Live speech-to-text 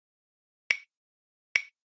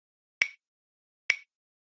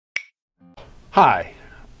Hi,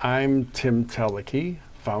 I'm Tim Teleke,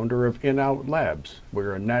 founder of In-Out Labs.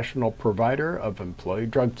 We're a national provider of employee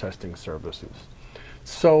drug testing services.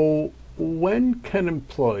 So when can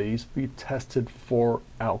employees be tested for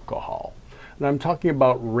alcohol? And I'm talking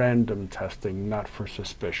about random testing, not for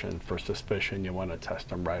suspicion. For suspicion, you want to test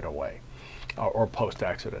them right away or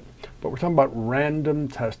post-accident. But we're talking about random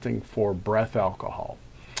testing for breath alcohol.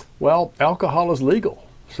 Well, alcohol is legal.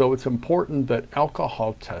 So it's important that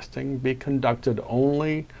alcohol testing be conducted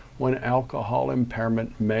only when alcohol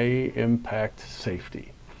impairment may impact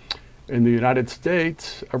safety. In the United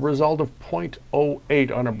States, a result of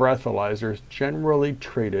 0.08 on a breathalyzer is generally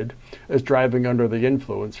treated as driving under the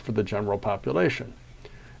influence for the general population.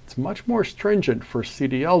 It's much more stringent for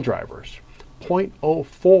CDL drivers.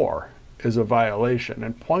 0.04 is a violation,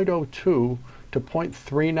 and 0.02 to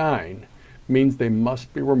 0.39 means they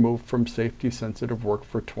must be removed from safety-sensitive work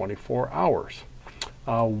for 24 hours.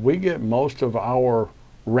 We get most of our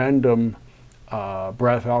random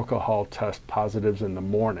breath alcohol test positives in the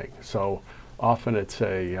morning. So often it's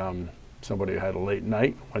somebody who had a late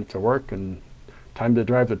night, went to work, and time to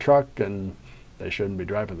drive the truck, and they shouldn't be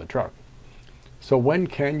driving the truck. So when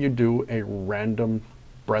can you do a random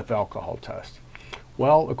breath alcohol test?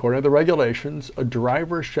 Well, according to the regulations, a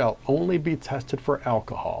driver shall only be tested for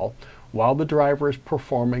alcohol while the driver is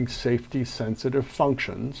performing safety-sensitive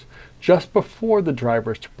functions, just before the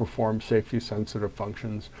driver is to perform safety-sensitive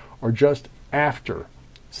functions, or just after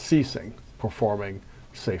ceasing performing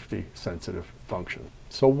safety-sensitive function.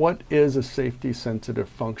 So what is a safety-sensitive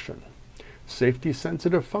function?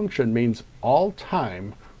 Safety-sensitive function means all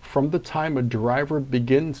time from the time a driver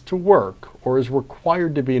begins to work or is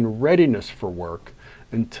required to be in readiness for work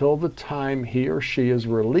until the time he or she is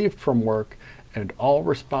relieved from work and all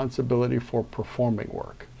responsibility for performing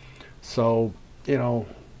work. So,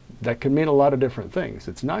 that can mean a lot of different things.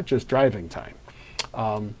 It's not just driving time.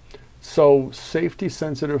 So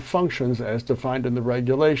safety-sensitive functions, as defined in the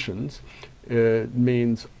regulations, it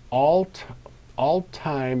means all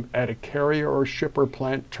time at a carrier or shipper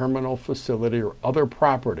plant, terminal facility, or other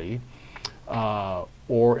property,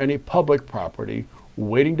 or any public property,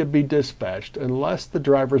 waiting to be dispatched unless the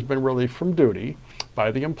driver's been relieved from duty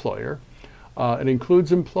by the employer. It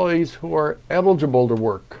includes employees who are eligible to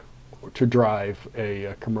work to drive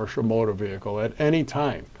a commercial motor vehicle at any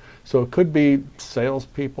time. So it could be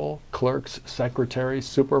salespeople, clerks, secretaries,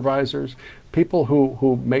 supervisors, people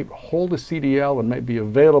who may hold a CDL and may be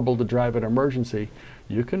available to drive an emergency.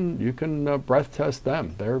 You can breath test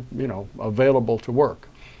them. They're available to work.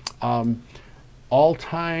 All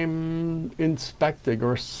time inspecting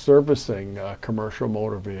or servicing commercial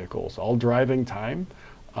motor vehicles, all driving time.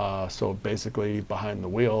 So basically behind the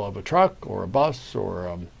wheel of a truck or a bus or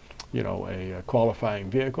a qualifying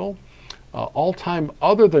vehicle. All time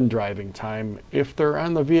other than driving time if they're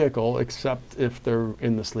on the vehicle, except if they're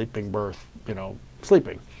in the sleeping berth,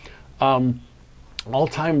 sleeping. All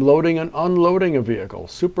time loading and unloading a vehicle,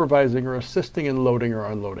 supervising or assisting in loading or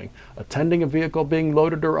unloading, attending a vehicle being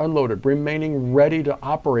loaded or unloaded, remaining ready to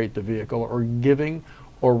operate the vehicle, or giving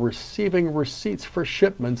or receiving receipts for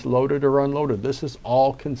shipments loaded or unloaded. This is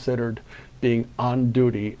all considered being on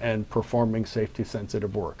duty and performing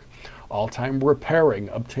safety-sensitive work. All time repairing,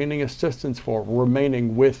 obtaining assistance for,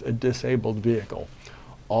 remaining with a disabled vehicle.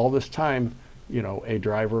 All this time, a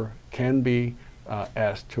driver can be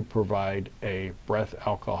asked to provide a breath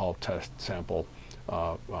alcohol test sample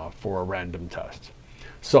for a random test.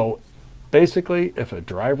 So basically, if a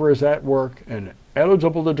driver is at work and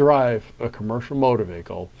eligible to drive a commercial motor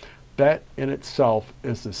vehicle, that in itself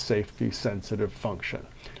is a safety-sensitive function.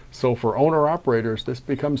 So for owner-operators, this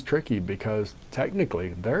becomes tricky because technically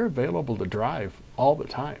they're available to drive all the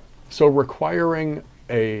time. So requiring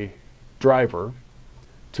a driver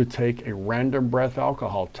to take a random breath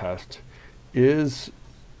alcohol test is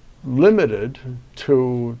limited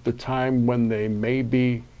to the time when they may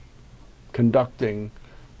be conducting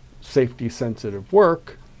safety-sensitive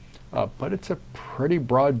work, but it's a pretty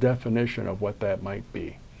broad definition of what that might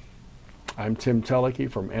be. I'm Tim Teleke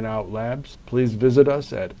from In-Out Labs. Please visit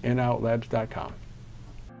us at inoutlabs.com.